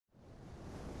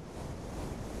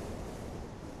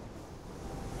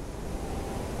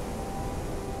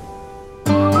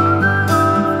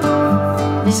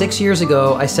6 years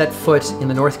ago, I set foot in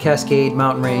the North Cascade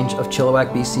mountain range of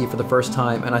Chilliwack, BC for the first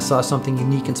time, and I saw something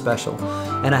unique and special.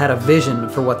 And I had a vision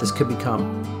for what this could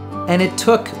become. And it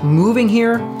took moving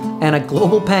here and a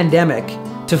global pandemic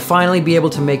to finally be able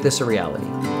to make this a reality.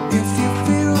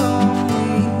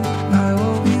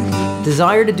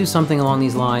 Desire to do something along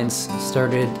these lines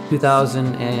started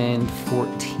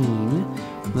 2014.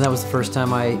 And that was the first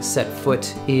time I set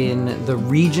foot in the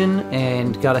region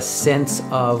and got a sense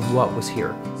of what was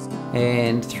here.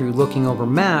 And through looking over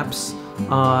maps,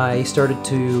 I started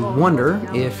to wonder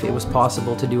if it was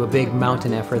possible to do a big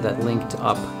mountain effort that linked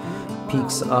up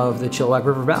peaks of the Chilliwack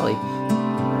River Valley.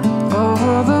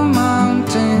 Over the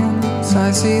mountains,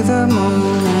 I see the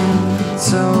moment,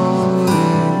 so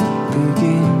it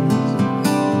begins.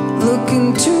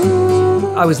 Looking to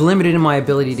I was limited in my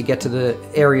ability to get to the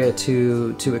area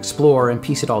to explore and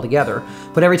piece it all together.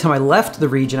 But every time I left the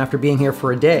region after being here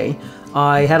for a day,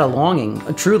 I had a longing,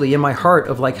 truly, in my heart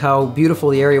of like how beautiful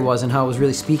the area was and how it was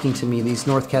really speaking to me, these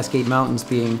North Cascade Mountains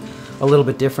being a little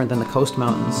bit different than the coast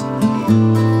mountains.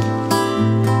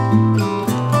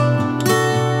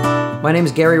 My name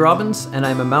is Gary Robbins, and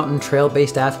I'm a mountain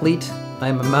trail-based athlete.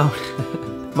 My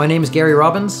name is Gary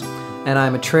Robbins, and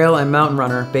I'm a trail and mountain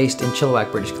runner based in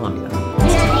Chilliwack, British Columbia.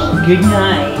 Good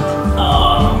night.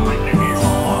 Oh my goodness.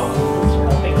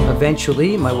 Oh,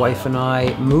 eventually, my wife and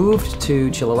I moved to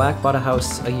Chilliwack, bought a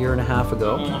house a year and a half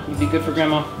ago. You'd be good for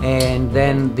Grandma. And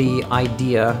then the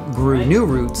idea grew new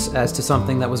roots as to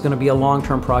something that was going to be a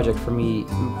long-term project for me,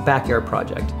 backyard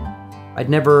project. I'd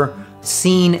never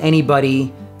seen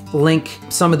anybody link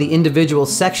some of the individual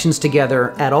sections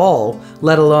together at all,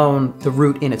 let alone the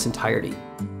route in its entirety.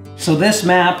 So this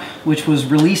map, which was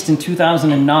released in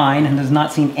 2009 and has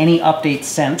not seen any updates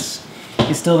since,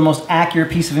 is still the most accurate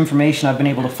piece of information I've been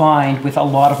able to find with a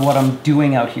lot of what I'm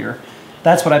doing out here.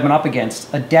 That's what I've been up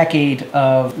against, a decade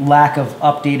of lack of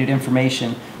updated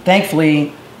information.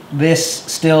 Thankfully, this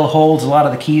still holds a lot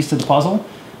of the keys to the puzzle,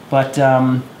 but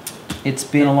it's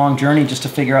been a long journey just to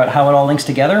figure out how it all links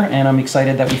together, and I'm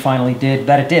excited that we finally did,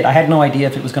 that it did. I had no idea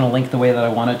if it was going to link the way that I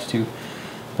wanted it to.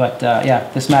 But yeah,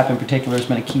 this map in particular has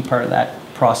been a key part of that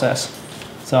process.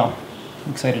 So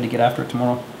I'm excited to get after it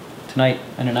tonight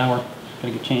in an hour.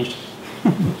 Gotta get changed.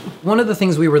 One of the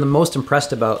things we were the most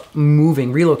impressed about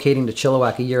relocating to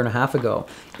Chilliwack a year and a half ago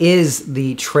is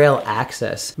the trail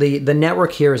access. The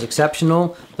network here is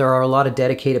exceptional. There are a lot of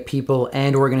dedicated people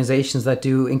and organizations that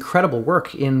do incredible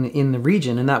work in the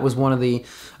region, and that was one of the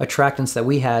attractants that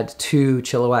we had to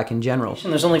Chilliwack in general.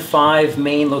 There's only 5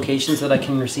 main locations that I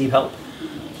can receive help.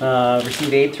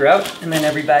 Receive aid throughout, and then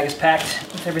every bag is packed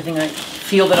with everything I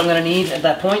feel that I'm going to need at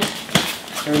that point.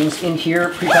 Everything's in here,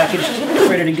 prepackaged,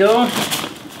 ready to go.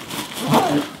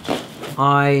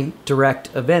 I direct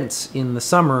events in the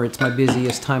summer. It's my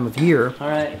busiest time of year. All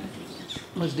right,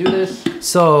 let's do this.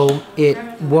 So it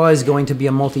was going to be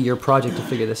a multi-year project to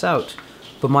figure this out,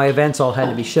 but my events all had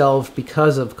to be shelved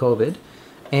because of COVID,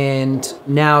 and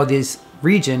now this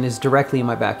region is directly in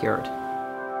my backyard.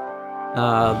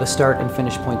 The start and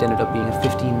finish point ended up being a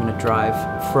 15-minute drive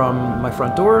from my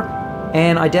front door,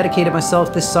 and I dedicated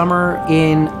myself this summer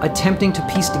in attempting to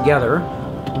piece together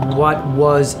what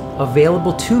was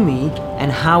available to me and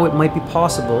how it might be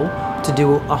possible to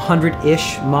do a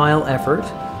 100-ish mile effort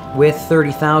with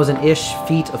 30,000-ish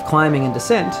feet of climbing and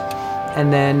descent. And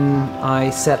then I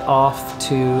set off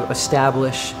to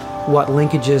establish what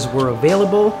linkages were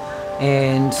available,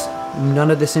 and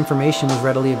none of this information was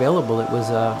readily available. It was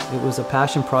a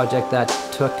passion project that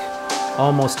took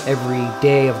almost every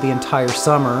day of the entire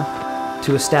summer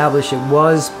to establish it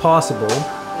was possible.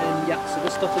 And yeah, so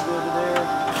this stuff will go over there.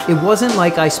 It wasn't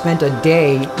like I spent a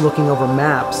day looking over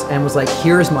maps and was like,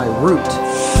 here's my route.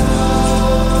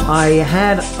 I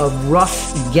had a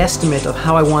rough guesstimate of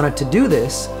how I wanted to do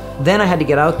this. Then I had to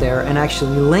get out there and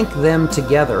actually link them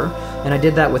together. And I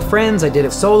did that with friends, I did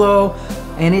it solo,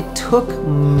 and it took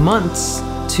months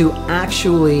to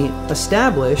actually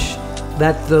establish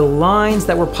that the lines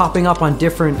that were popping up on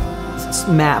different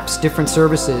maps, different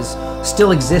services,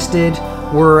 still existed,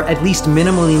 were at least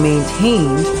minimally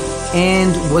maintained,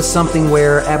 and was something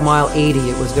where at mile 80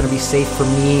 it was going to be safe for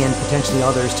me and potentially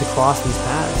others to cross these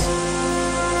paths.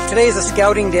 Today is a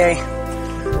scouting day,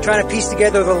 trying to piece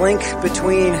together the link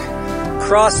between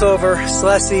Crossover,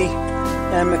 Slessie,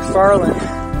 and McFarland.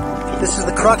 This is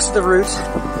the crux of the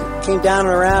route. Came down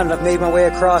and around, and I've made my way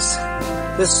across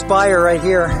this spire right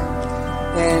here,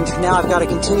 and now I've got to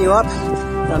continue up.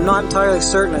 I'm not entirely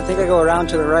certain. I think I go around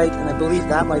to the right, and I believe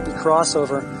that might be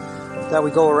Crossover that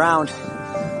we go around.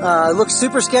 It looks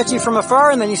super sketchy from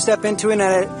afar, and then you step into it,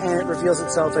 and it reveals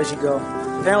itself as you go.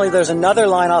 Apparently there's another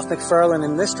line off McFarland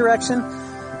in this direction,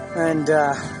 And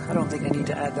I don't think I need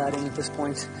to add that in at this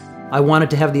point. I wanted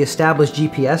to have the established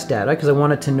GPS data because I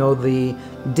wanted to know the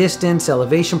distance,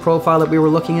 elevation profile that we were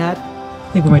looking at.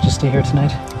 I think we might just stay here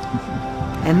tonight.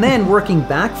 And then working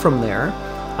back from there,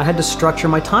 I had to structure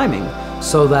my timing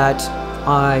so that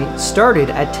I started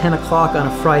at 10 o'clock on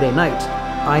a Friday night.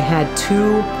 I had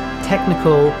 2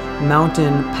 technical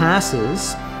mountain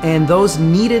passes, and those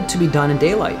needed to be done in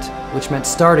daylight, which meant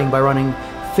starting by running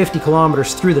 50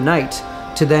 kilometers through the night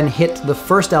to then hit the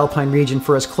first alpine region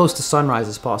for as close to sunrise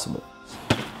as possible.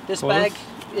 This bag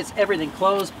is everything,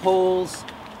 clothes, poles,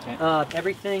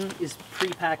 everything is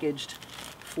pre-packaged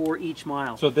for each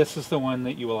mile. So this is the one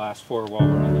that you will ask for while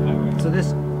we're on the highway? So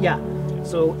this, yeah.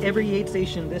 So every aid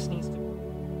station, this needs to...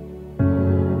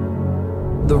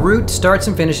 The route starts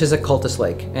and finishes at Cultus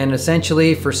Lake, and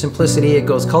essentially, for simplicity, it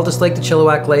goes Cultus Lake to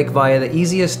Chilliwack Lake via the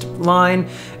easiest line,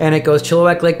 and it goes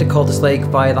Chilliwack Lake to Cultus Lake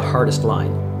via the hardest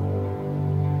line.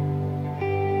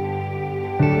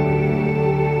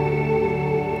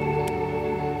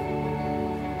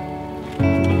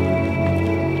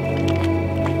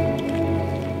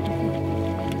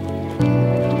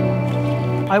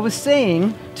 I was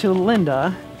saying to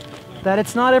Linda that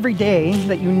it's not every day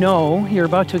that you know you're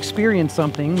about to experience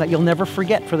something that you'll never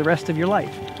forget for the rest of your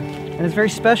life. And it's very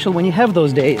special when you have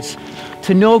those days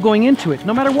to know going into it,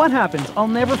 no matter what happens, I'll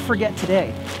never forget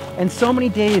today. And so many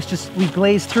days just we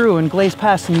glaze through and glaze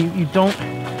past, and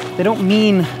they don't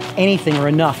mean anything or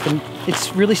enough. And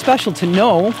it's really special to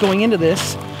know going into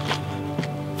this,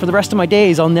 for the rest of my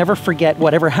days, I'll never forget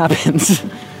whatever happens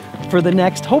for the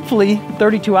next, hopefully,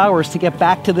 32 hours to get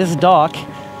back to this dock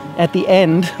at the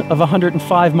end of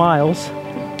 105 miles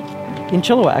in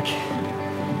Chilliwack.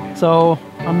 So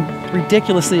I'm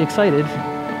ridiculously excited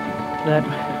that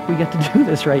we get to do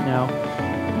this right now.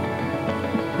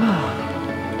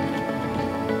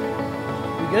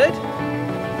 We good?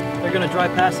 They're gonna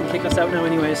drive past and kick us out now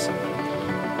anyways.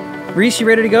 Reese, you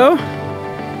ready to go?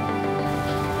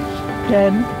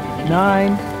 10,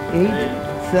 9, 8,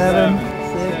 7,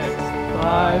 6,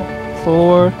 5,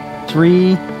 4,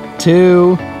 3,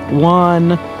 2,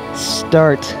 1,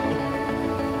 start.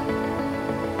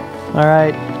 All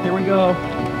right, here we go.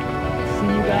 See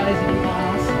you guys in a while.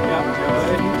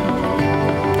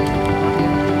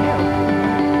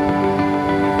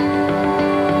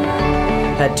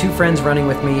 Had 2 friends running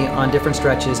with me on different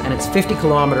stretches, and it's 50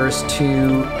 kilometers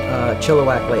to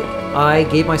Chilliwack Lake. I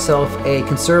gave myself a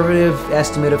conservative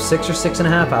estimate of 6 or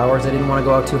 6.5 hours. I didn't want to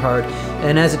go out too hard.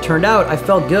 And as it turned out, I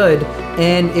felt good,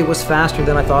 and it was faster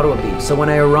than I thought it would be. So when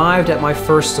I arrived at my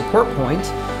first support point,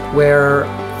 where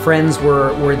friends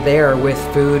were there with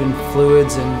food and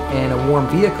fluids and a warm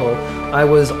vehicle, I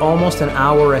was almost an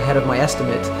hour ahead of my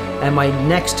estimate. And my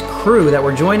next crew that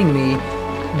were joining me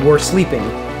were sleeping.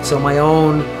 So my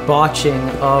own botching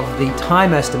of the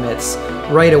time estimates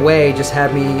right away just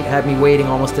had me waiting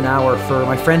almost an hour for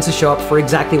my friends to show up for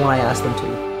exactly when I asked them to.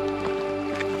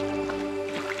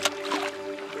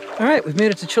 All right, we've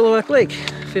made it to Chilliwack Lake.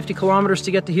 50 kilometers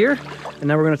to get to here, and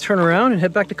now we're going to turn around and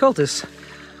head back to Cultus.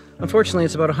 Unfortunately,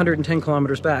 it's about 110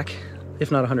 kilometers back,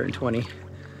 if not 120.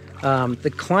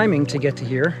 The climbing to get to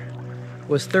here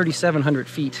was 3,700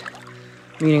 feet.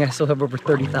 Meaning I still have over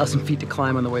 30,000 feet to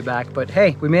climb on the way back. But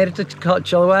hey, we made it to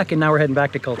Chilliwack, and now we're heading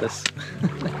back to Cultus.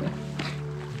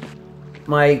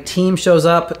 My team shows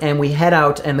up and we head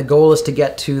out, and the goal is to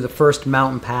get to the first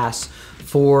mountain pass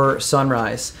for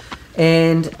sunrise.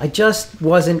 And I just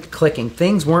wasn't clicking.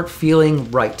 Things weren't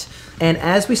feeling right. And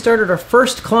as we started our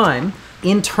first climb,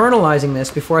 internalizing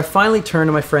this before I finally turned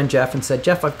to my friend Jeff and said,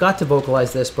 Jeff, I've got to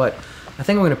vocalize this, but I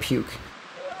think I'm gonna puke.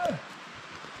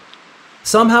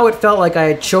 Somehow it felt like I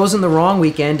had chosen the wrong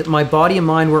weekend, my body and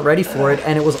mind weren't ready for it,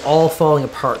 and it was all falling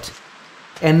apart.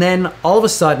 And then, all of a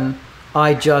sudden,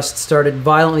 I just started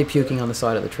violently puking on the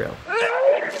side of the trail.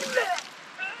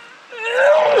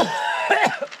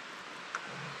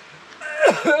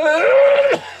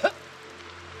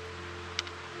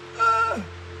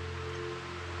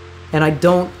 And I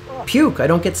don't puke, I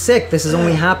don't get sick. This has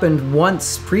only happened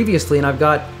once previously, and I've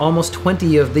got almost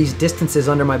 20 of these distances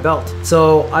under my belt.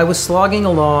 So I was slogging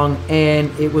along, and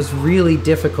it was really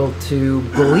difficult to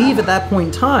believe at that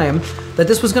point in time that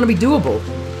this was going to be doable.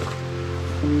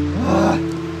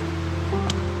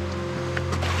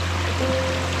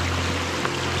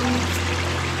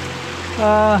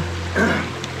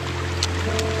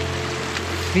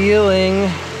 Feeling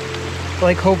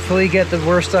like hopefully get the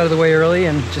worst out of the way early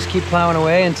and just keep plowing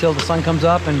away until the sun comes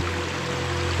up, and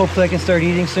hopefully I can start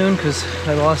eating soon because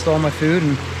I lost all my food.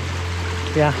 And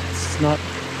yeah, it's not,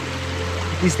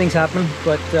 these things happen,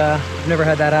 but I've never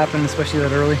had that happen, especially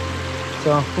that early.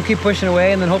 So we'll keep pushing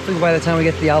away, and then hopefully by the time we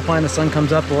get to the Alpine, the sun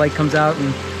comes up, the light comes out, and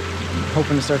I'm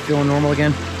hoping to start feeling normal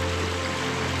again.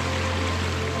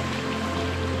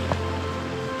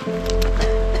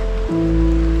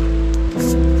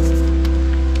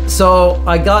 So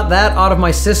I got that out of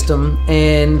my system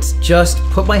and just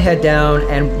put my head down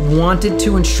and wanted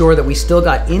to ensure that we still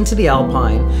got into the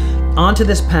Alpine, onto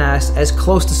this pass, as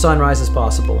close to sunrise as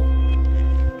possible.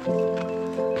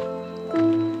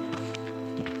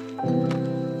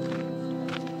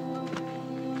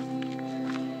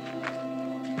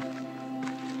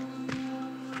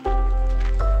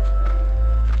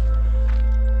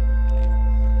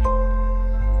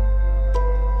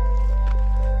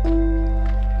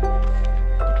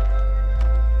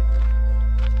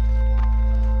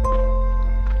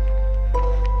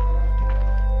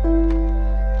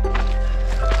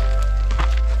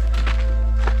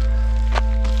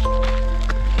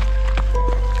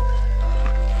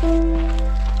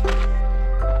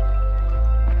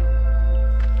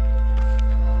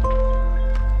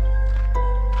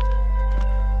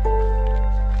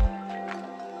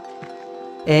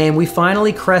 And we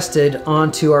finally crested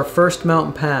onto our first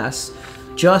mountain pass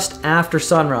just after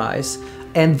sunrise.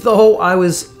 And though I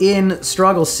was in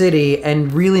Struggle City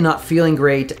and really not feeling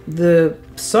great, the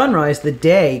sunrise, the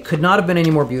day, could not have been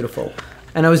any more beautiful.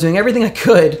 And I was doing everything I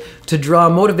could to draw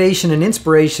motivation and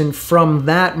inspiration from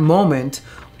that moment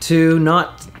to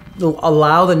not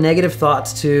allow the negative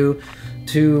thoughts to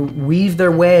weave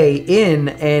their way in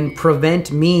and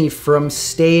prevent me from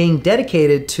staying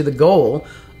dedicated to the goal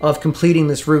of completing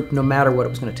this route no matter what it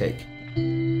was going to take.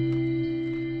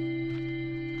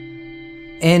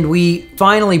 And we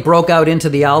finally broke out into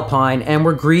the Alpine and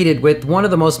were greeted with one of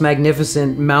the most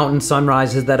magnificent mountain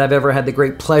sunrises that I've ever had the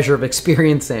great pleasure of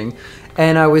experiencing.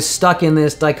 And I was stuck in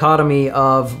this dichotomy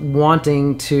of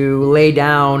wanting to lay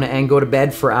down and go to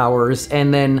bed for hours,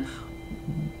 and then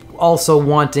also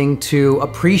wanting to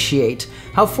appreciate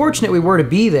how fortunate we were to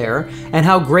be there and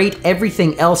how great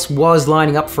everything else was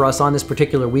lining up for us on this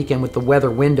particular weekend with the weather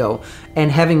window,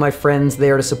 and having my friends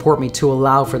there to support me to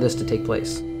allow for this to take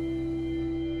place.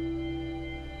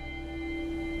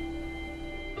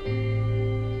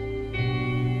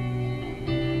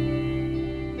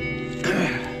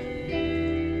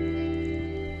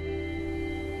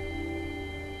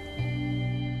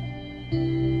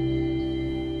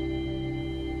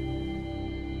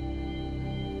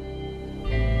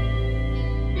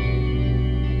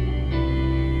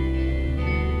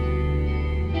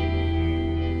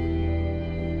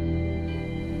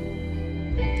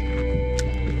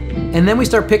 And then we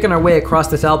start picking our way across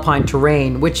this alpine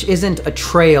terrain, which isn't a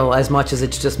trail as much as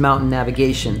it's just mountain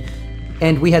navigation.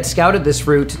 And we had scouted this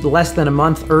route less than a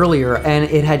month earlier, and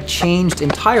it had changed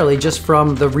entirely just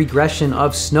from the regression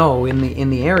of snow in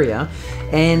the area.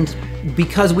 And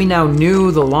because we now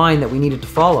knew the line that we needed to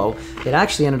follow, it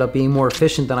actually ended up being more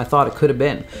efficient than I thought it could have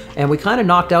been. And we kind of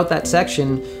knocked out that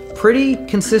section pretty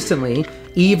consistently,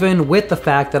 even with the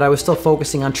fact that I was still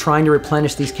focusing on trying to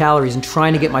replenish these calories and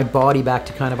trying to get my body back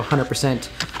to kind of 100%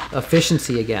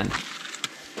 efficiency again.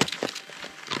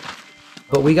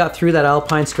 But we got through that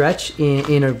alpine stretch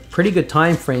in a pretty good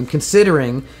time frame,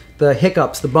 considering the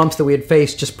hiccups, the bumps that we had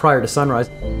faced just prior to sunrise.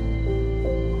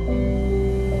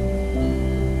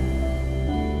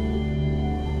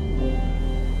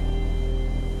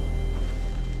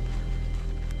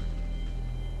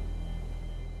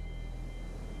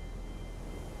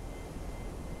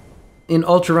 In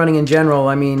ultra running in general,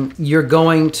 I mean, you're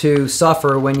going to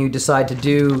suffer when you decide to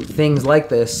do things like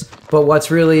this, but what's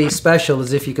really special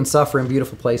is if you can suffer in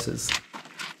beautiful places.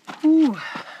 Ooh,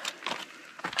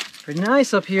 pretty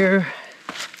nice up here.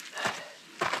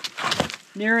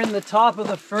 Nearing the top of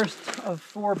the first of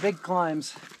 4 big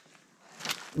climbs.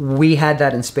 We had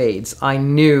that in spades. I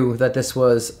knew that this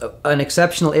was an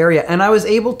exceptional area, and I was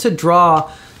able to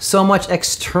draw so much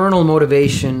external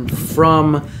motivation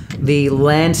from the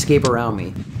landscape around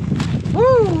me.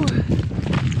 Woo!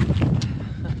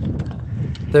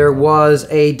 There was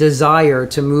a desire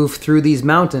to move through these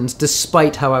mountains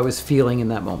despite how I was feeling in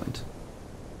that moment.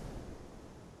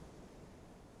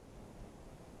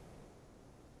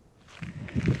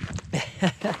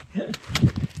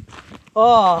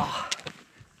 Oh,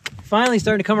 finally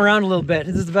starting to come around a little bit.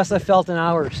 This is the best I've felt in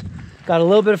hours. Got a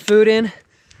little bit of food in,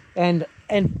 and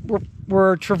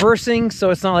we're traversing, so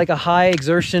it's not like a high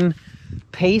exertion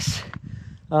pace.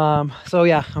 So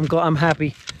yeah, I'm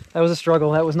happy. That was a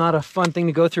struggle. That was not a fun thing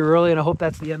to go through early, and I hope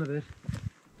that's the end of it.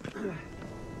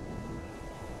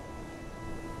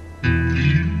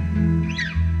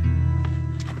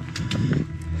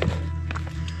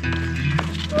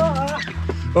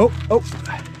 Oh.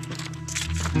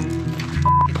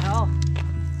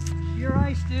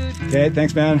 Christ, dude. Okay,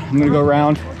 thanks, man. I'm gonna go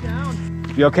around.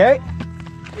 You okay?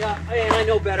 Yeah, and I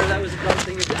know better. That was a dumb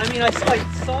thing to do. I mean, I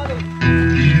saw them.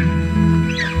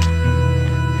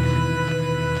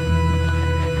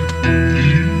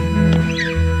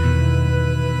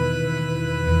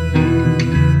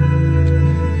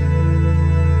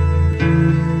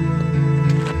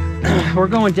 We're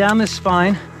going down this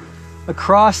spine,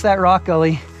 across that rock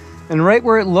gully, and right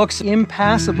where it looks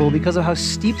impassable because of how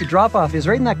steep the drop-off is,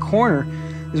 right in that corner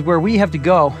is where we have to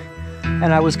go.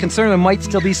 And I was concerned there might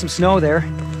still be some snow there,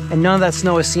 and none of that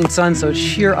snow has seen sun, so it's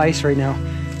sheer ice right now.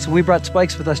 So we brought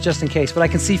spikes with us just in case, but I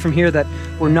can see from here that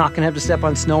we're not gonna have to step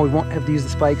on snow. We won't have to use the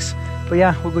spikes. But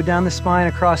yeah, we'll go down this spine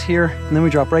across here, and then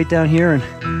we drop right down here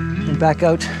and back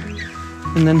out,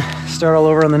 and then start all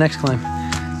over on the next climb.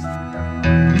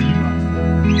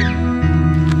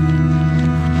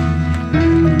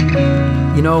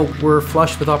 You know, we're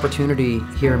flush with opportunity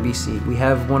here in BC. We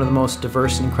have one of the most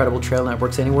diverse and incredible trail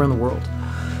networks anywhere in the world.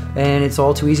 And it's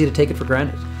all too easy to take it for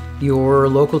granted. Your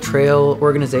local trail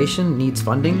organization needs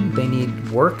funding, they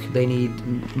need work, they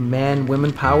need man,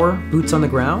 women power, boots on the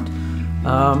ground.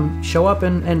 Show up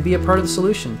and be a part of the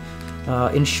solution.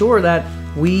 Ensure that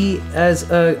we as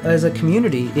a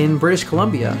community in British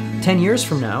Columbia, 10 years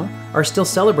from now, are still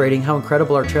celebrating how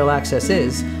incredible our trail access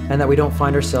is, and that we don't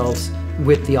find ourselves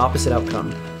with the opposite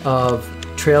outcome of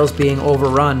trails being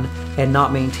overrun and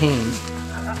not maintained.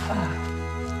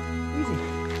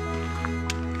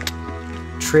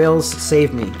 Trails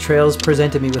saved me. Trails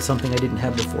presented me with something I didn't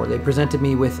have before. They presented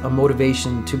me with a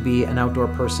motivation to be an outdoor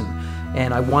person.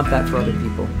 And I want that for other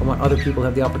people. I want other people to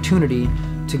have the opportunity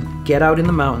to get out in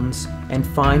the mountains and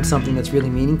find something that's really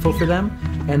meaningful for them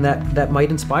and that might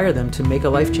inspire them to make a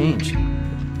life change.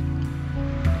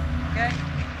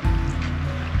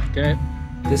 Okay.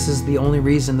 This is the only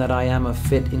reason that I am a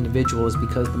fit individual, is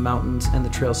because the mountains and the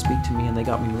trails speak to me and they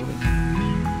got me moving.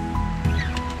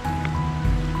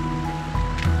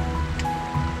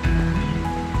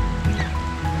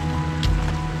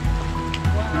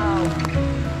 Wow.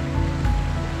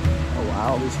 Oh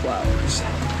wow, these flowers.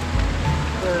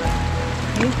 The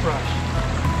paintbrush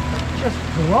just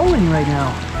glowing right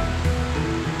now.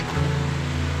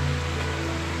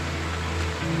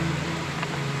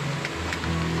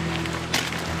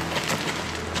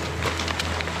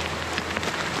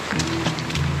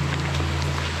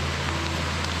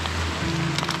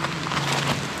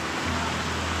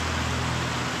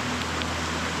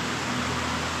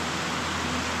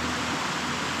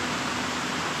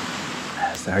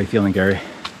 So how are you feeling, Gary? I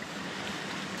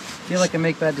feel like I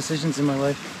make bad decisions in my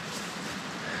life.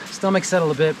 Stomach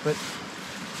settled a bit, but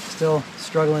still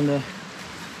struggling to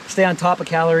stay on top of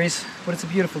calories. But it's a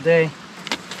beautiful day.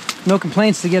 No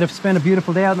complaints to get to spend a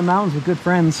beautiful day out in the mountains with good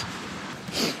friends.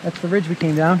 That's the ridge we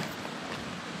came down.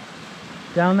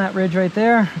 Down that ridge right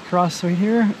there, across right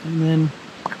here, and then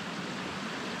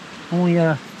only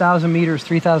 1,000 meters,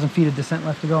 3,000 feet of descent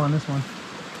left to go on this one.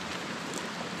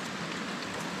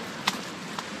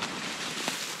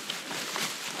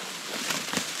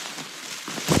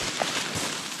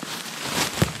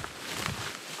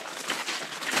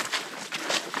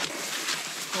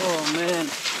 Oh man,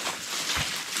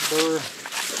 burr.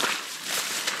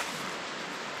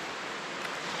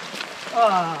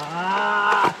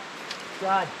 Ah,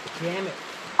 God damn it.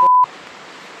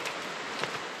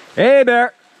 Hey,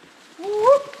 Bear.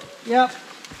 Whoop. Yep.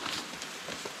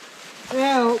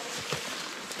 Ow.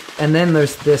 And then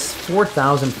there's this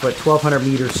 4,000 foot, 1,200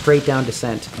 meter straight down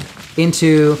descent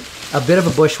into a bit of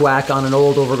a bushwhack on an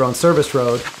old overgrown service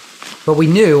road. But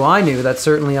I knew that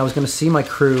certainly I was going to see my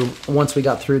crew once we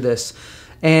got through this.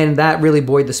 And that really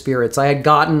buoyed the spirits. I had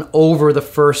gotten over the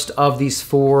first of these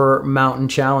 4 mountain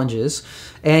challenges.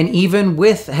 And even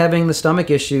with having the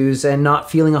stomach issues and not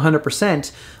feeling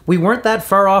 100%, we weren't that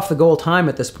far off the goal time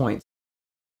at this point.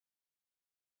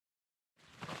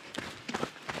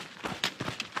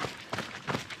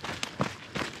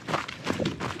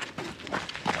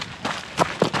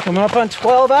 Coming up on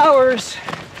 12 hours.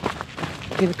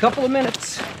 In a couple of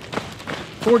minutes.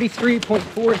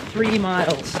 43.43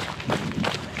 miles.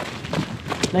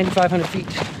 9,500 feet.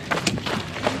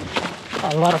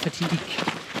 A lot of fatigue.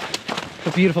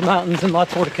 The beautiful mountains and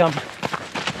lots more to come.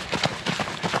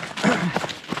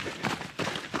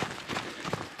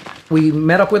 We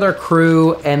met up with our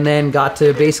crew and then got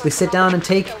to basically sit down and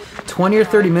take 20 or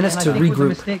 30 minutes to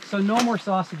regroup. So no more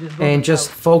sausages. And just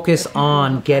focus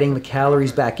on getting the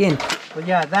calories back in. But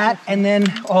yeah, that and then,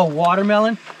 oh,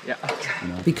 watermelon. Yeah.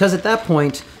 Because at that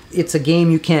point, it's a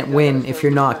game you can't win if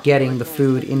you're not getting the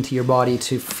food into your body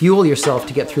to fuel yourself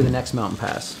to get through the next mountain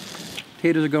pass.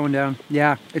 Potatoes are going down.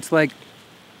 Yeah, it's like,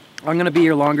 I'm gonna be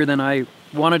here longer than I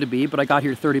wanted to be, but I got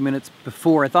here 30 minutes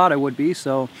before I thought I would be,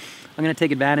 so I'm going to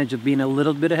take advantage of being a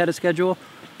little bit ahead of schedule.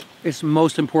 It's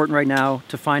most important right now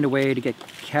to find a way to get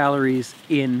calories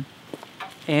in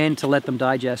and to let them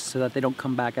digest so that they don't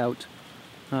come back out.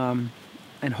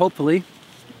 And hopefully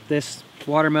this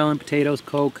watermelon, potatoes,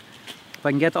 Coke, if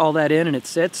I can get all that in and it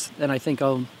sits, then I think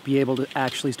I'll be able to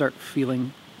actually start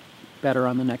feeling better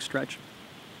on the next stretch.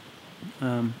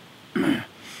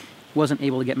 Wasn't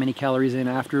able to get many calories in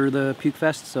after the puke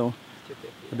fest, so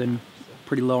I've been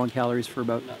pretty low on calories for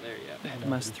about the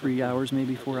last 3 hours,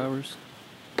 maybe 4 hours.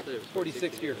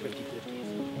 40-60 or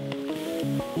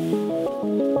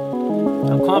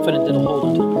 50-50. I'm confident it'll hold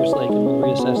until Pierce Lake and we'll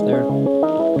reassess there.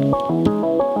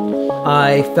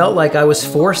 I felt like I was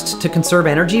forced to conserve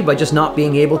energy by just not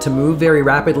being able to move very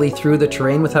rapidly through the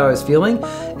terrain with how I was feeling.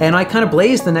 And I kind of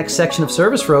blazed the next section of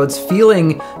service roads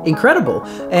feeling incredible.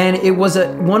 And it was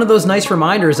one of those nice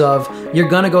reminders of you're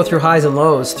gonna go through highs and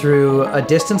lows through a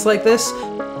distance like this.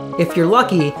 If you're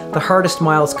lucky, the hardest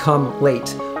miles come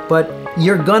late. But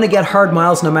you're gonna get hard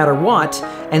miles no matter what,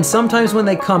 and sometimes when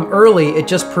they come early, it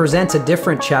just presents a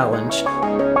different challenge.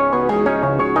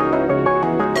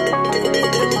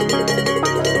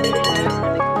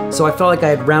 So I felt like I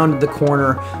had rounded the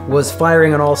corner, was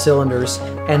firing on all cylinders,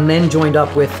 and then joined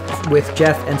up with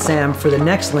Jeff and Sam for the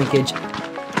next linkage.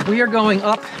 We are going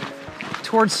up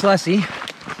towards Slessie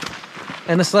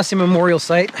and the Slessie Memorial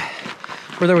Site,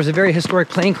 where there was a very historic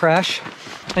plane crash.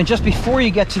 And just before you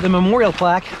get to the memorial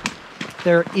plaque,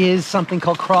 there is something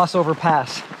called Crossover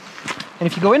Pass. And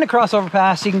if you go into Crossover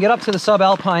Pass, you can get up to the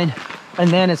subalpine, and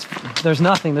then there's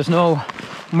nothing. There's no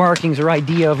markings or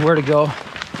idea of where to go.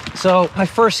 So I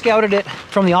first scouted it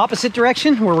from the opposite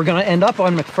direction, where we're gonna end up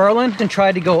on McFarland, and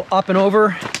tried to go up and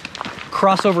over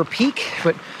Crossover Peak,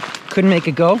 but couldn't make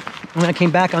it go. And then I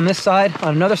came back on this side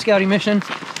on another scouting mission,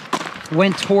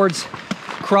 went towards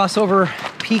Crossover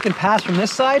Peak and Pass from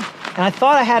this side, and I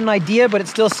thought I had an idea, but it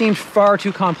still seemed far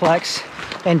too complex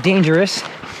and dangerous.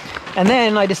 And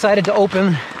then I decided to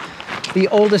open the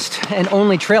oldest and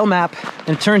only trail map,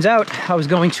 and it turns out I was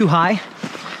going too high,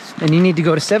 and you need to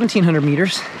go to 1,700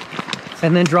 meters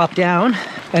and then drop down,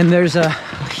 and there's a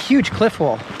huge cliff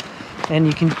wall,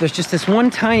 and there's just this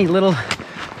one tiny little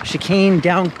chicane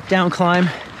down climb,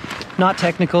 not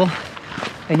technical,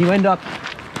 and you end up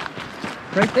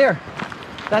right there.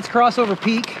 That's Crossover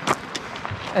Peak,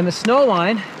 and the snow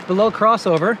line below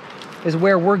Crossover is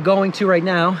where we're going to right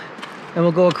now, and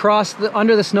we'll go across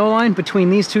under the snow line between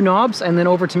these two knobs and then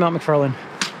over to Mount McFarland,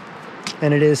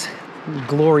 and it is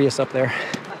glorious up there.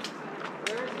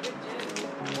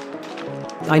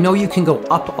 I know you can go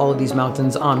up all of these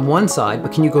mountains on one side,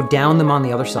 but can you go down them on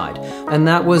the other side? And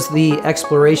that was the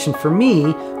exploration for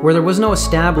me, where there was no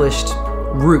established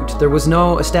route, there was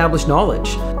no established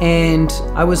knowledge. And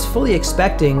I was fully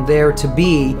expecting there to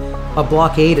be a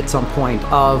blockade at some point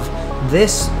of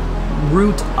this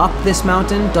route up this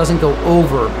mountain doesn't go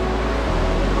over.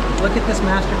 Look at this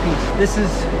masterpiece. This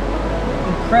is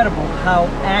incredible how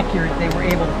accurate they were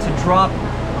able to drop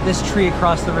this tree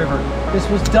across the river. This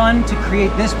was done to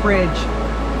create this bridge.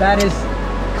 That is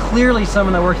clearly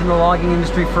someone that worked in the logging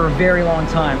industry for a very long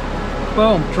time.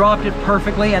 Boom, dropped it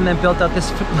perfectly, and then built out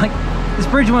this, this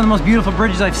bridge is one of the most beautiful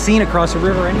bridges I've seen across a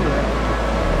river anywhere.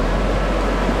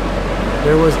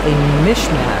 There was a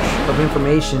mishmash of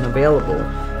information available,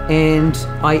 and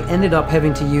I ended up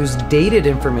having to use dated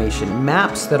information,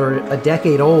 maps that are a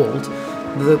decade old.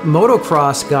 The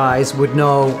motocross guys would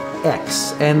know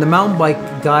X, and the mountain bike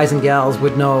guys and gals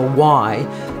would know Y,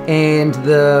 and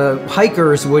the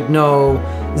hikers would know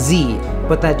Z.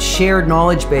 But that shared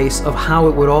knowledge base of how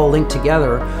it would all link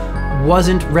together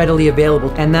wasn't readily available,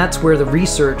 and that's where the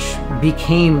research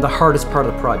became the hardest part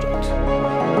of the project.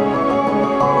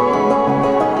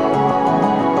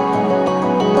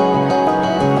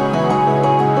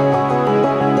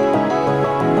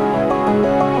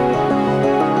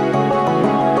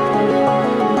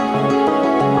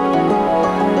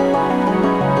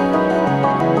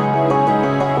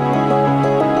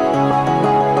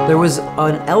 There was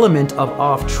an element of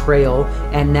off-trail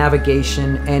and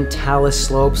navigation and talus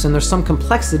slopes, and there's some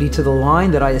complexity to the line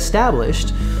that I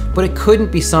established, but it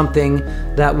couldn't be something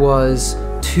that was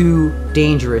too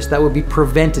dangerous, that would be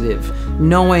preventative,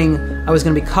 knowing I was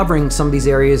going to be covering some of these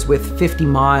areas with 50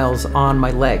 miles on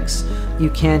my legs. You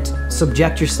can't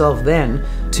subject yourself then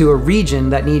to a region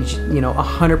that needs,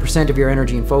 100% of your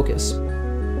energy and focus.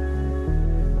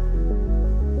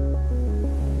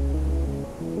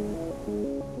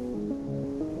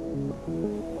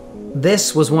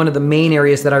 This was one of the main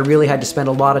areas that I really had to spend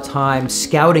a lot of time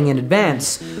scouting in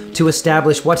advance to to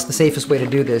establish what's the safest way to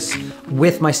do this,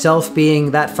 with myself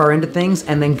being that far into things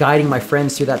and then guiding my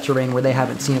friends through that terrain where they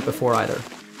haven't seen it before either.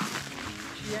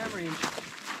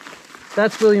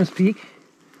 That's Williams Peak.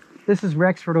 This is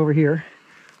Rexford over here.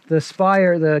 The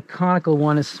spire, the conical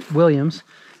one, is Williams.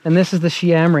 And this is the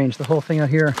Shiam Range, the whole thing out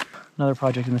here. Another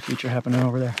project in the future happening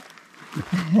over there.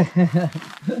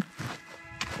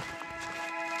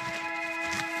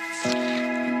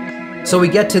 So we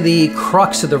get to the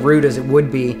crux of the route, as it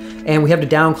would be, and we have to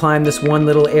down climb this one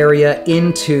little area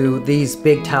into these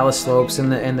big talus slopes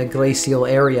and the glacial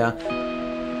area.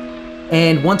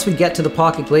 And once we get to the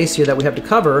pocket glacier that we have to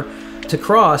cover to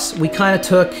cross, we kind of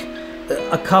took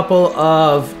a couple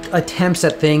of attempts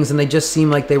at things, and they just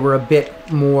seemed like they were a bit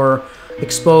more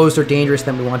exposed or dangerous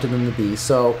than we wanted them to be.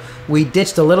 So we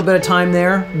ditched a little bit of time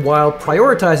there while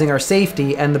prioritizing our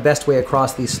safety and the best way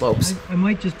across these slopes. I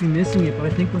might just be missing it, but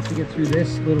I think once we get through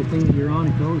this little thing that you're on,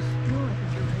 it goes.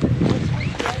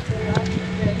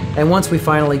 And once we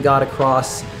finally got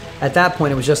across, at that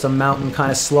point it was just a mountain kind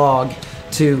of slog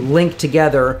to link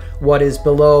together what is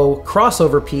below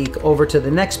Crossover Peak over to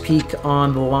the next peak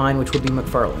on the line, which would be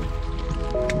McFarlane.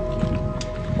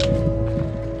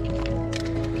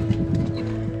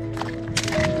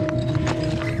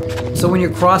 So when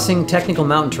you're crossing technical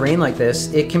mountain terrain like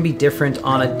this, it can be different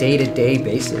on a day-to-day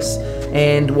basis.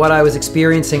 And what I was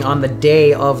experiencing on the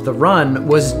day of the run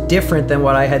was different than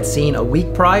what I had seen a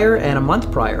week prior and a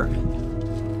month prior.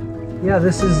 Yeah,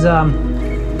 this is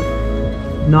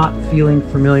not feeling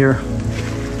familiar.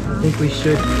 I think we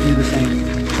should do the same.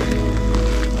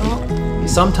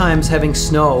 Sometimes having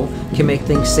snow can make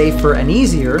things safer and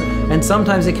easier, and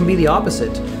sometimes it can be the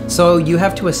opposite. So you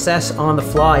have to assess on the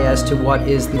fly as to what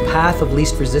is the path of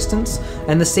least resistance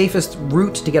and the safest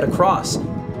route to get across.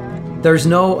 There's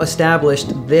no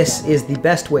established, this is the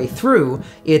best way through.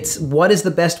 It's what is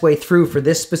the best way through for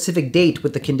this specific date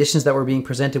with the conditions that we're being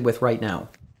presented with right now.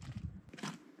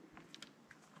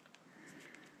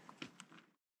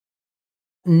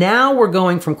 Now we're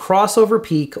going from Crossover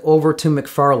Peak over to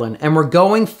McFarlane, and we're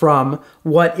going from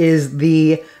what is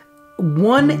the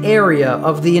one area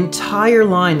of the entire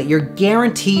line that you're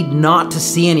guaranteed not to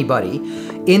see anybody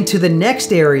into the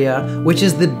next area, which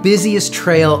is the busiest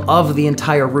trail of the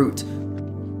entire route.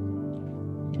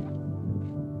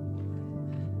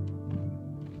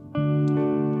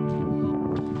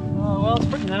 Oh, well, it's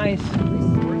pretty nice.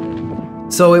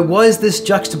 So it was this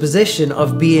juxtaposition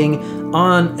of being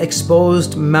on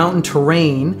exposed mountain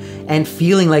terrain and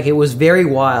feeling like it was very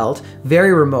wild,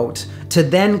 very remote, to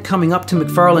then coming up to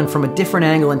McFarlane from a different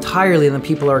angle entirely than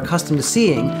people are accustomed to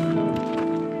seeing.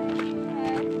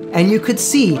 And you could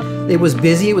see it was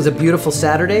busy, it was a beautiful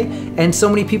Saturday, and so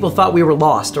many people thought we were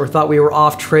lost or thought we were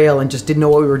off trail and just didn't know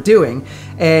what we were doing.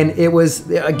 And it was,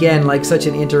 again, like such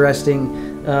an interesting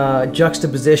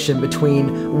juxtaposition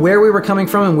between where we were coming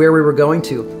from and where we were going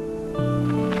to.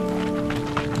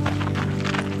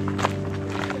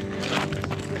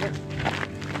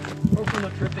 Hopefully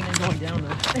not tripping and going down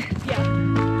there.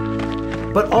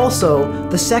 But also,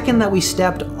 the second that we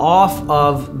stepped off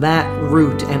of that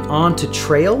route and onto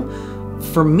trail,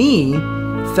 for me,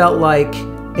 felt like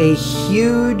a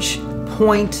huge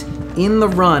point in the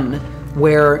run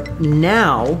where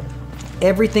now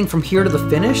everything from here to the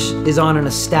finish is on an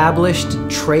established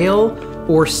trail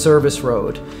or service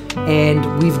road.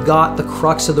 And we've got the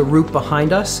crux of the route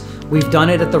behind us. We've done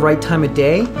it at the right time of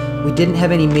day. We didn't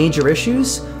have any major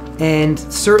issues, and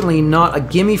certainly not a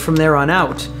gimme from there on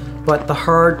out, but the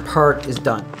hard part is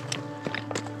done.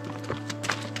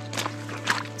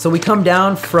 So we come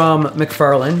down from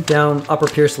McFarlane, down Upper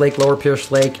Pierce Lake, Lower Pierce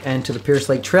Lake, and to the Pierce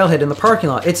Lake trailhead in the parking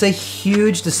lot. It's a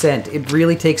huge descent. It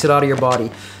really takes it out of your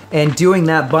body. And doing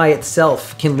that by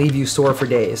itself can leave you sore for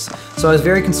days. So I was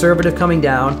very conservative coming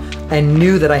down and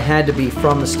knew that I had to be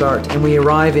from the start. And we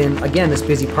arrive in, again, this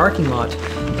busy parking lot.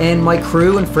 And my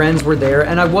crew and friends were there,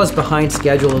 and I was behind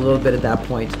schedule a little bit at that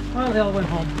point. Well, they all went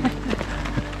home.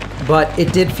 But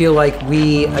it did feel like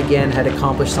we, again, had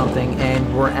accomplished something,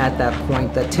 and we're at that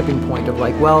point, that tipping point of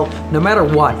like, well, no matter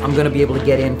what, I'm going to be able to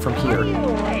get in from here.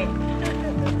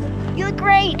 You look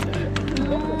great.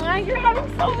 You're having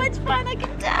so much fun, I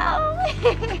can tell.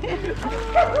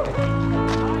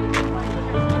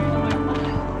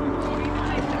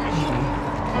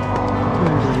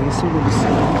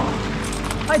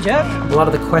 Hi, Jeff. A lot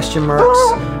of the question marks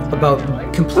about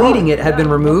completing it had been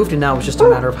removed, and now it was just a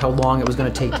matter of how long it was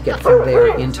going to take to get from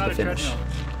there into the finish.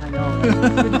 I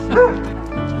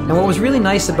know. And what was really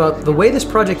nice about the way this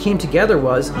project came together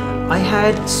was I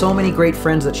had so many great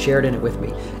friends that shared in it with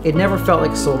me. It never felt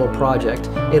like a solo project.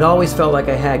 It always felt like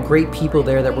I had great people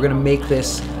there that were going to make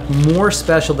this more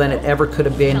special than it ever could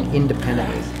have been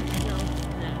independently.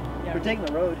 We're taking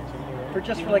the road for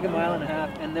just like a mile and a half,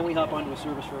 and then we hop onto a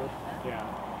service road.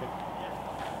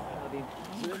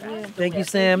 Thank you,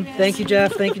 Sam. Thank you,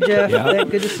 Jeff. Thank you, Jeff. Yeah.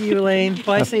 Good to see you, Elaine.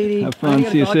 Bye, Sadie. Have fun.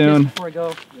 See you soon. Before I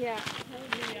go.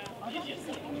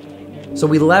 So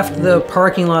we left the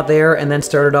parking lot there and then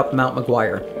started up Mount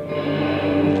McGuire.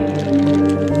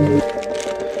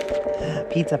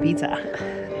 Pizza, pizza.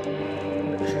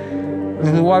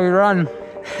 This is why we run.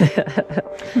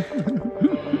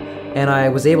 And I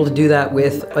was able to do that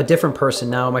with a different person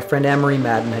now. My friend Anne-Marie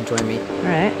Madden had joined me. All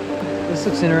right. This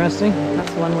looks interesting.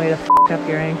 That's one way to f up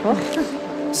your ankle.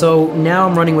 So now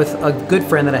I'm running with a good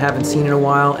friend that I haven't seen in a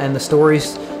while, and the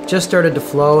stories just started to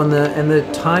flow, and the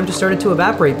time just started to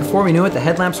evaporate. Before we knew it, the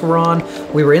headlamps were on,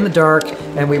 we were in the dark,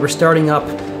 and we were starting up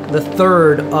the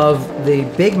third of the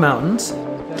big mountains.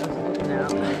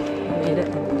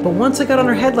 But once I got on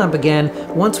our headlamp again,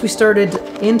 once we started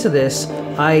into this,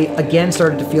 I again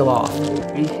started to feel off.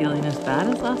 Are you feeling as bad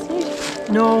as last week?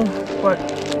 No, but...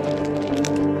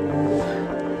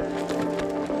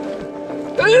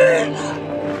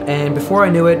 And before I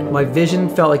knew it, my vision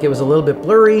felt like it was a little bit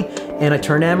blurry, and I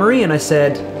turned to Anne-Marie and I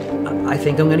said, I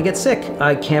think I'm gonna get sick.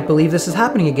 I can't believe this is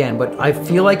happening again, but I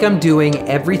feel like I'm doing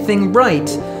everything right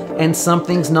and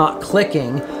something's not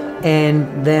clicking,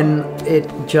 and then it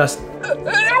just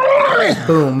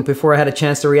boom. Before I had a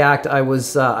chance to react, I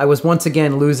was once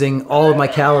again losing all of my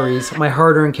calories, my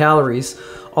hard-earned calories,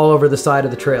 all over the side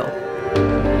of the trail.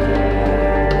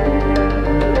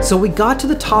 So we got to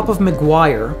the top of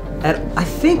McGuire at, I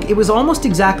think it was almost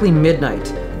exactly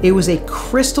midnight. It was a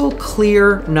crystal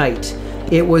clear night.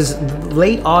 It was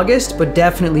late August, but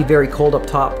definitely very cold up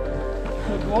top.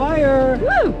 McGuire!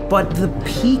 Woo! But the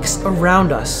peaks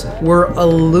around us were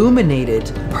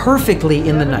illuminated perfectly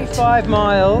in the night. 5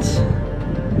 miles,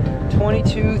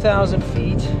 22,000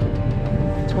 feet,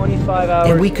 25 hours.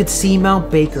 And we could see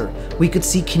Mount Baker. We could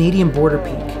see Canadian Border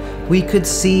Peak. We could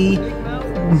see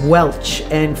Welch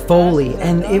and Foley,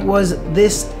 and it was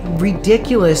this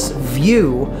ridiculous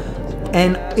view.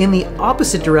 And in the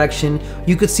opposite direction,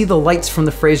 you could see the lights from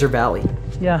the Fraser Valley.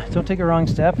 Yeah, don't take a wrong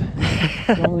step.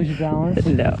 Don't lose your balance.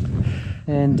 No.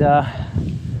 And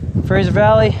Fraser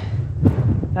Valley,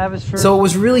 have his first. So it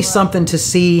was really something to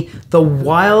see the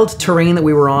wild terrain that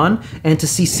we were on and to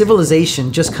see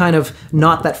civilization just kind of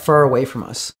not that far away from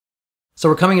us. So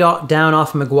we're coming down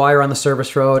off of McGuire on the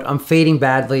service road. I'm fading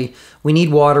badly. We need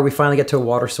water. We finally get to a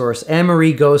water source.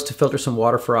 Anne-Marie goes to filter some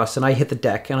water for us, and I hit the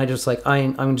deck, and I just like,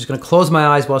 I'm just gonna close my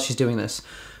eyes while she's doing this.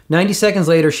 90 seconds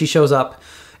later, she shows up,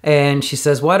 and she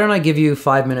says, why don't I give you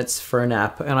 5 minutes for a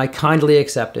nap? And I kindly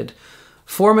accepted.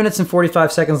 4 minutes and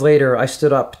 45 seconds later, I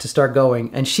stood up to start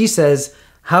going, and she says,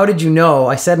 how did you know?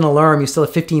 I set an alarm, you still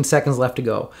have 15 seconds left to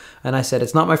go. And I said,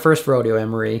 it's not my first rodeo,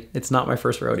 Anne-Marie. It's not my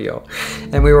first rodeo.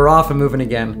 And we were off and moving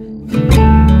again.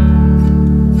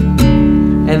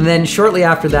 And then shortly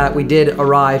after that, we did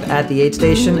arrive at the aid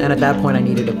station, and at that point I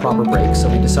needed a proper break, so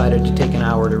we decided to take an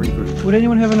hour to regroup. Would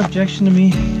anyone have an objection to me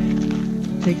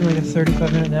taking like a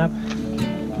 35-minute nap?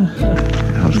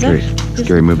 How's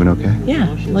scary moving okay?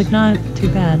 Yeah, like not too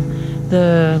bad.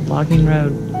 The logging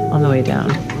road on the way down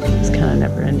was kind of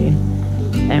never ending,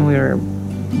 and we were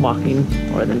walking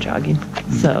more than jogging,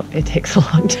 so it takes a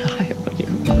long time when you're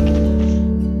walking.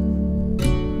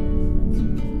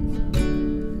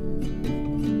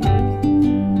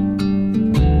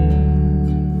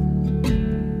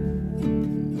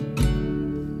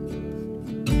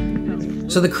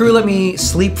 So the crew let me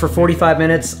sleep for 45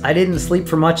 minutes. I didn't sleep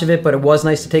for much of it, but it was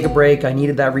nice to take a break. I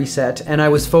needed that reset, and I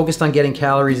was focused on getting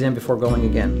calories in before going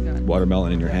again.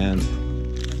 Watermelon in your hand.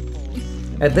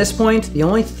 At this point, the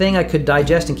only thing I could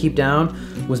digest and keep down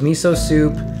was miso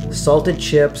soup, salted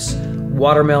chips,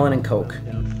 watermelon, and Coke.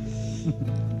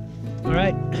 All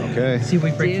right. Okay. See if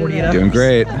we break 48 hours. Doing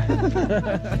great.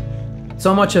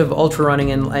 So much of ultra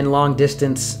running and long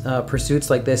distance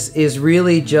pursuits like this is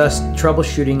really just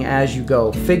troubleshooting as you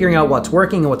go, figuring out what's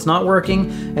working and what's not working,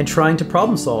 and trying to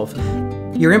problem solve.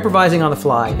 You're improvising on the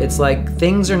fly. It's like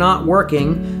things are not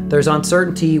working. There's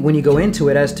uncertainty when you go into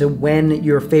it as to when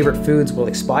your favorite foods will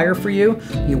expire for you.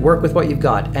 You work with what you've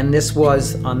got. And this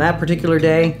was, on that particular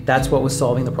day, that's what was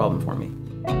solving the problem for me.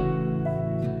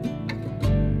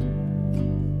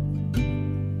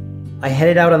 I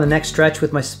headed out on the next stretch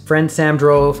with my friend Sam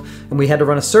drove, and we had to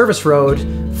run a service road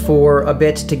for a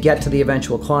bit to get to the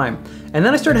eventual climb. And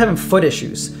then I started having foot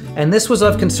issues. And this was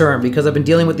of concern because I've been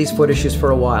dealing with these foot issues for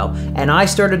a while. And I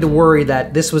started to worry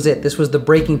that this was it. This was the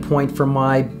breaking point for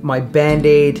my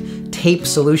Band-Aid tape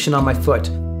solution on my foot.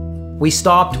 We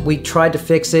stopped, we tried to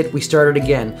fix it, we started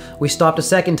again. We stopped a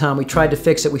second time, we tried to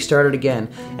fix it, we started again.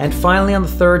 And finally on the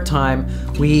third time,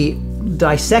 we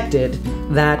dissected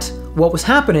that what was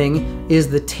happening is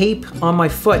the tape on my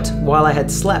foot while I had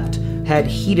slept had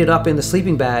heated up in the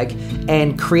sleeping bag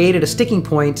and created a sticking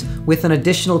point with an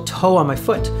additional toe on my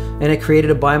foot, and it created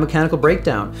a biomechanical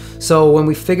breakdown. So when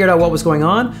we figured out what was going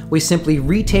on, we simply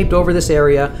retaped over this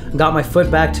area, got my foot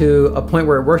back to a point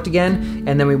where it worked again,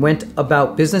 and then we went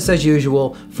about business as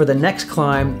usual for the next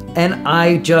climb, and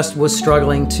I just was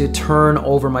struggling to turn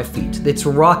over my feet. It's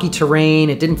rocky terrain,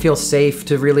 it didn't feel safe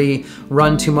to really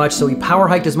run too much, so we power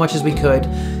hiked as much as we could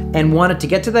and wanted to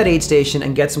get to that aid station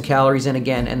and get some calories in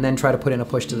again and then try to put in a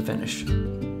push to the finish.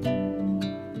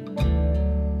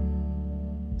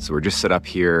 So we're just set up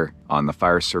here on the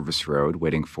fire service road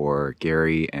waiting for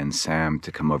Gary and Sam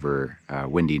to come over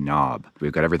Windy Knob.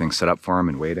 We've got everything set up for him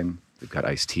and waiting. We've got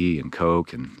iced tea and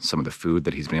Coke and some of the food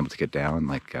that he's been able to get down,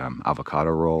 like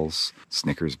avocado rolls,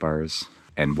 Snickers bars,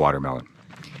 and watermelon.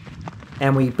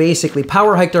 And we basically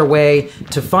power hiked our way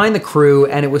to find the crew,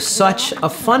 and it was such a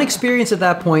fun experience at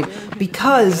that point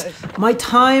because my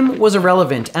time was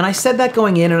irrelevant. And I said that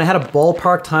going in, and I had a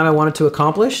ballpark time I wanted to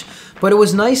accomplish, but it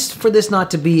was nice for this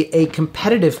not to be a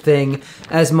competitive thing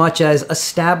as much as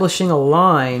establishing a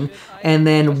line and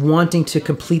then wanting to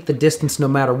complete the distance no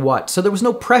matter what. So there was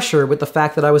no pressure with the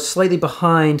fact that I was slightly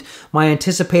behind my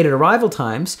anticipated arrival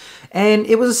times, and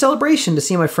it was a celebration to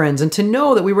see my friends and to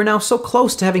know that we were now so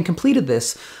close to having completed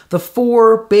this. The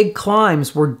 4 big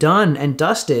climbs were done and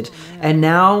dusted, and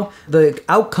now the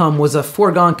outcome was a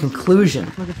foregone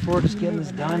conclusion. Looking forward to just getting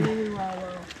this done.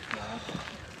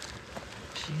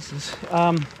 Jesus.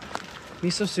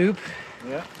 Miso soup.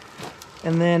 Yeah.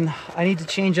 And then I need to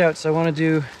change out, so I want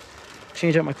to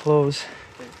change out my clothes.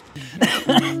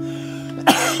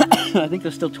 I think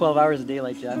there's still 12 hours of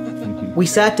daylight, Jeff. We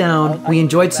sat down, we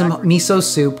enjoyed some miso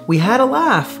soup, we had a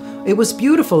laugh. It was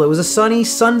beautiful. It was a sunny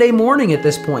Sunday morning at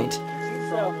this point.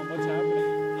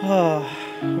 Oh,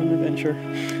 an adventure.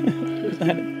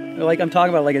 Like I'm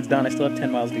talking about like it's done. I still have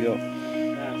 10 miles to go.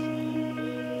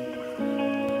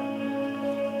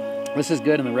 This is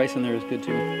good, and the rice in there is good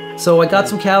too. So I got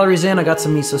some calories in, I got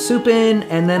some miso soup in,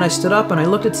 and then I stood up and I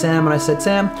looked at Sam and I said,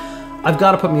 Sam, I've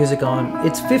got to put music on.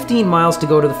 It's 15 miles to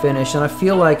go to the finish, and I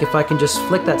feel like if I can just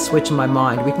flick that switch in my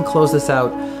mind, we can close this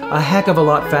out a heck of a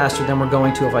lot faster than we're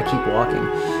going to if I keep walking.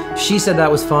 She said that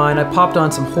was fine. I popped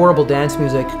on some horrible dance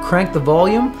music, cranked the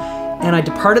volume, and I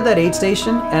departed that aid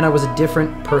station, and I was a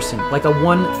different person, like a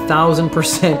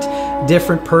 1,000%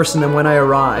 different person than when I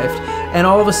arrived. And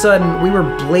all of a sudden, we were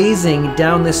blazing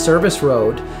down this service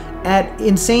road at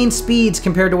insane speeds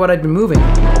compared to what I'd been moving.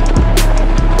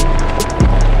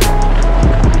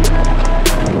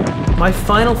 My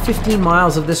final 15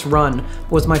 miles of this run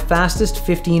was my fastest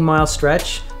 15-mile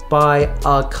stretch by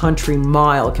a country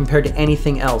mile compared to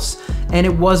anything else. And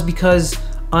it was because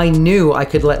I knew I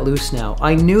could let loose now.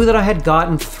 I knew that I had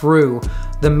gotten through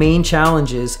the main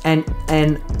challenges and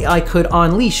I could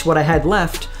unleash what I had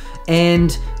left.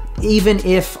 And even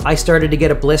if I started to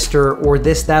get a blister or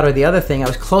this, that, or the other thing, I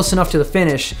was close enough to the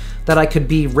finish that I could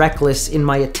be reckless in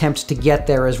my attempt to get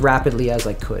there as rapidly as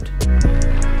I could.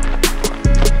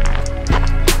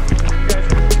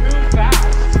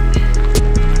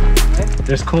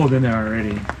 There's cold in there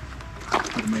already.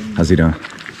 How's he doing?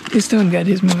 He's doing good.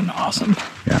 He's moving awesome.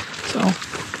 Yeah. So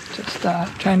just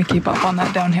trying to keep up on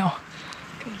that downhill.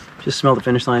 Just smell the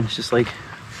finish line. It's just like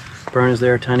burn is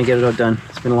there, time to get it all done.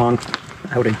 It's been a long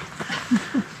outing.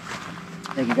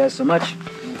 Thank you guys so much.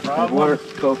 Water,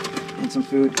 Coke, and some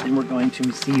food, and we're going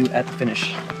to see you at the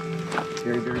finish.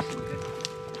 Very, very soon.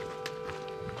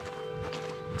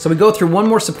 So we go through one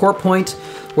more support point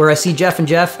where I see Jeff,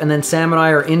 and then Sam and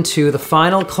I are into the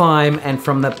final climb, and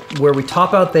from where we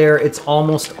top out there, it's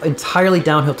almost entirely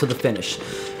downhill to the finish.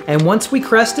 And once we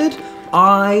crested,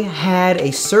 I had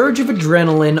a surge of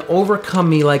adrenaline overcome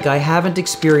me like I haven't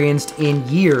experienced in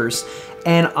years,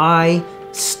 and I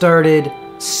started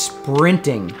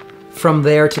sprinting from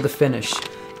there to the finish.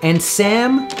 And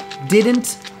Sam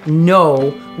didn't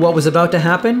know what was about to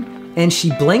happen, and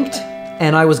she blinked,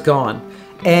 and I was gone.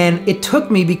 And it took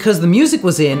me, because the music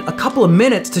was in, a couple of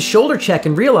minutes to shoulder check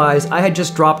and realize I had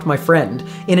just dropped my friend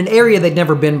in an area they'd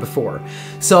never been before.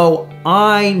 So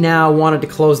I now wanted to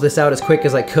close this out as quick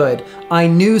as I could. I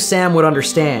knew Sam would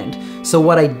understand. So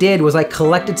what I did was I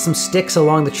collected some sticks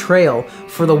along the trail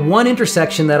for the one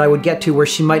intersection that I would get to where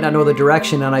she might not know the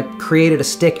direction, and I created a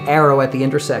stick arrow at the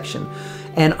intersection.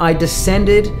 And I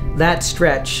descended that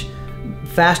stretch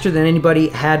faster than anybody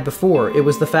had before. It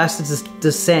was the fastest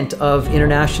descent of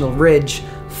International Ridge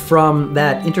from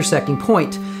that intersecting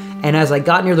point. And as I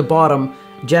got near the bottom,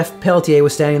 Jeff Pelletier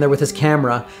was standing there with his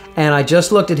camera, and I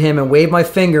just looked at him and waved my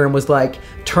finger and was like,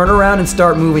 turn around and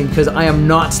start moving, because I am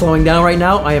not slowing down right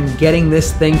now. I am getting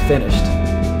this thing finished.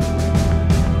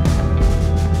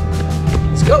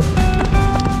 Let's go.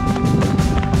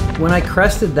 When I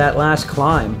crested that last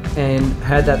climb and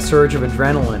had that surge of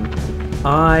adrenaline,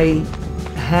 I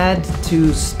had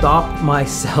to stop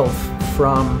myself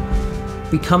from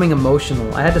becoming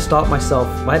emotional. I had to stop myself.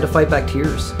 I had to fight back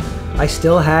tears. I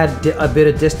still had a bit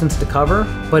of distance to cover,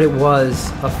 but it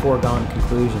was a foregone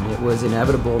conclusion. It was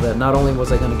inevitable that not only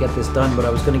was I going to get this done, but I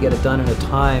was going to get it done in a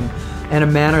time and a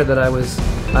manner that I was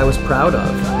proud of.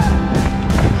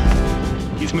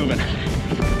 He's moving.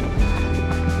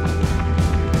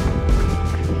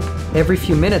 Every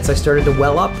few minutes I started to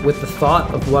well up with the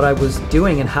thought of what I was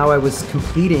doing and how I was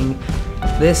completing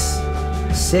this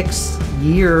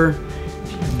 6-year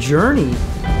journey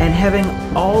and having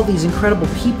all these incredible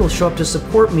people show up to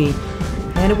support me.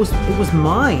 And it was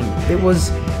mine. It was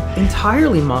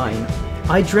entirely mine.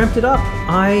 I dreamt it up.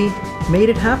 I made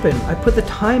it happen. I put the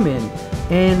time in,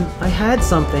 and I had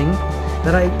something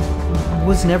that I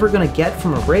was never going to get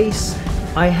from a race.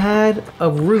 I had a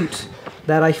route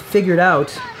that I figured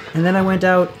out, and then I went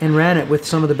out and ran it with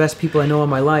some of the best people I know in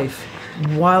my life.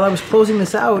 While I was closing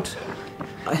this out,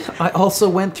 I also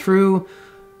went through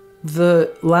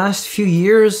the last few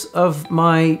years of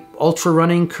my ultra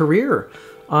running career.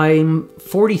 I'm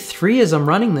 43 as I'm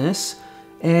running this,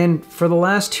 and for the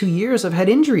last 2 years I've had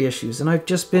injury issues, and I've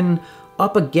just been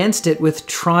up against it with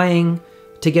trying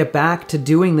to get back to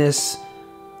doing this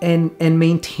and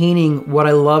maintaining what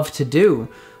I love to do.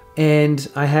 And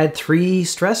I had 3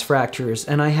 stress fractures,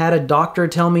 and I had a doctor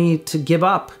tell me to give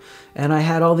up, and I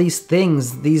had all these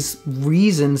things, these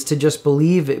reasons to just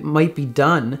believe it might be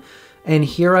done. And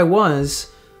here I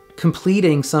was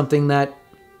completing something that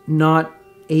not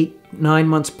 8-9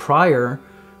 months prior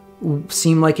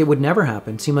seemed like it would never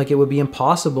happen, seemed like it would be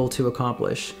impossible to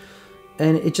accomplish.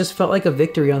 And it just felt like a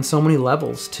victory on so many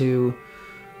levels to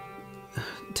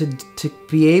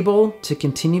be able to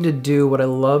continue to do what I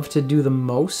love to do the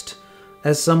most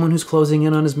as someone who's closing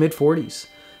in on his mid-40s.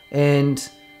 And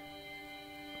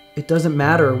it doesn't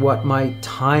matter what my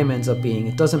time ends up being.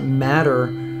 It doesn't matter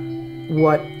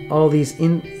what all these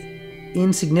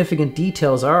insignificant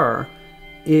details are.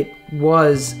 It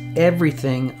was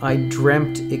everything I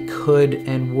dreamt it could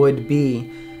and would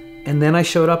be. And then I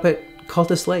showed up at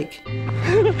Cultus Lake.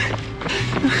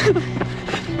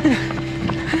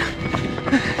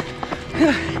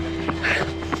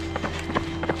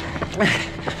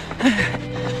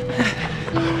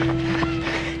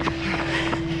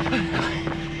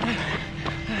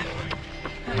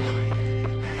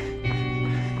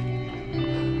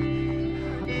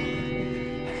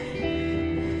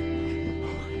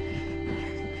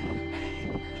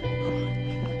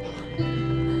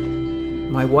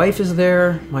 My wife is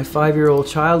there, my 5-year-old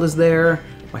child is there,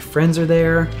 my friends are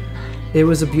there. It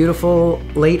was a beautiful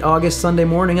late August Sunday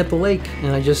morning at the lake,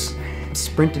 and I just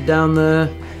sprinted down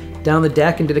the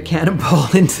deck and did a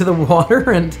cannonball into the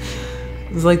water, and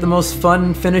it was like the most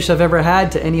fun finish I've ever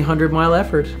had to any 100-mile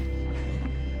effort.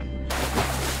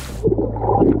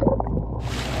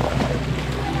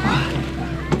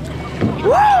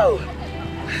 Woo!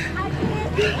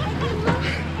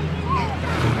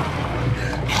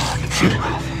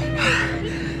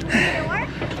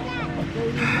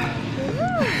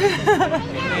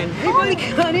 Hey buddy,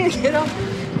 come on in, get up.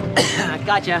 I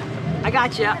gotcha. I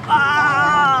gotcha.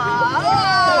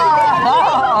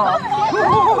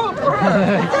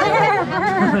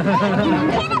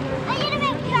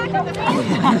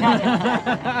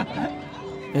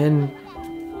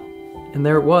 And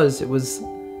there it was. It was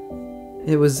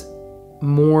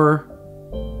more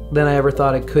than I ever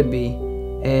thought it could be,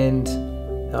 and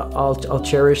I'll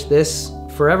cherish this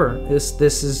forever.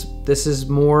 This is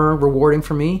more rewarding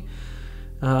for me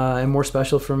and more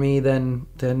special for me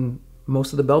than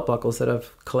most of the belt buckles that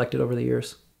I've collected over the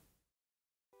years.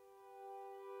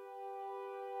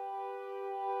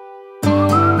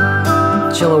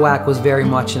 Chilliwack was very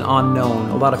much an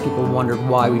unknown. A lot of people wondered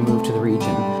why we moved to the region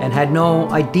and had no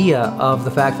idea of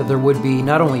the fact that there would be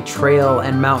not only trail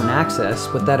and mountain access,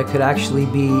 but that it could actually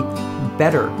be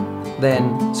better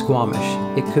than Squamish.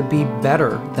 It could be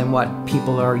better than what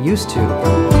people are used to.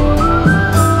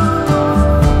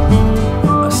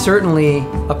 Certainly,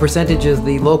 a percentage of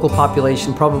the local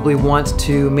population probably wants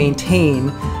to maintain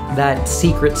that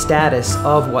secret status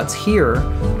of what's here,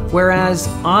 whereas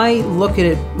I look at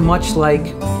it much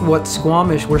like where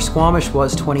Squamish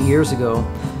was 20 years ago,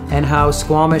 and how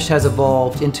Squamish has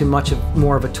evolved into much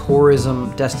more of a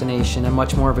tourism destination and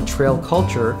much more of a trail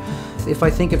culture. If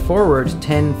I think it forward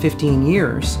 10, 15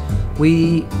 years,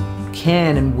 we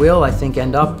can and will, I think,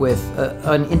 end up with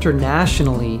an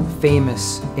internationally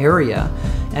famous area.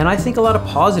 And I think a lot of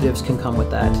positives can come with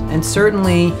that. And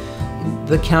certainly,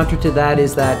 the counter to that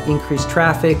is that increased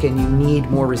traffic, and you need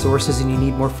more resources and you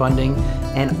need more funding.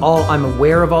 And I'm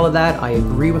aware of all of that. I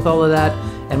agree with all of that.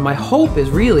 And my hope is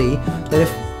really that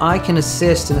if I can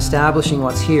assist in establishing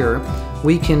what's here,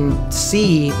 we can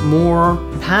see more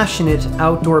passionate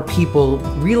outdoor people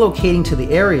relocating to the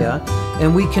area,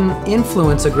 and we can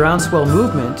influence a groundswell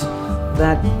movement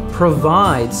that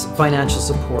provides financial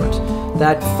support,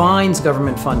 that finds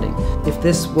government funding. If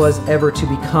this was ever to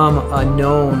become a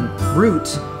known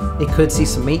route, it could see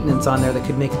some maintenance on there that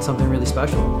could make it something really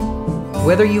special.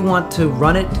 Whether you want to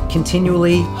run it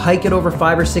continually, hike it over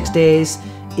 5 or 6 days,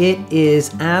 it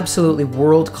is absolutely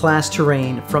world-class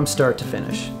terrain from start to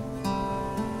finish.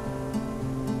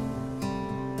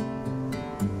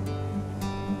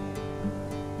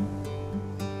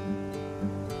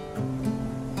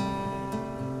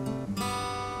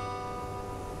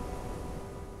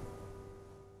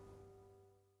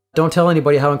 Don't tell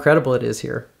anybody how incredible it is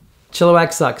here.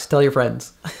 Chilliwack sucks. Tell your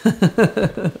friends.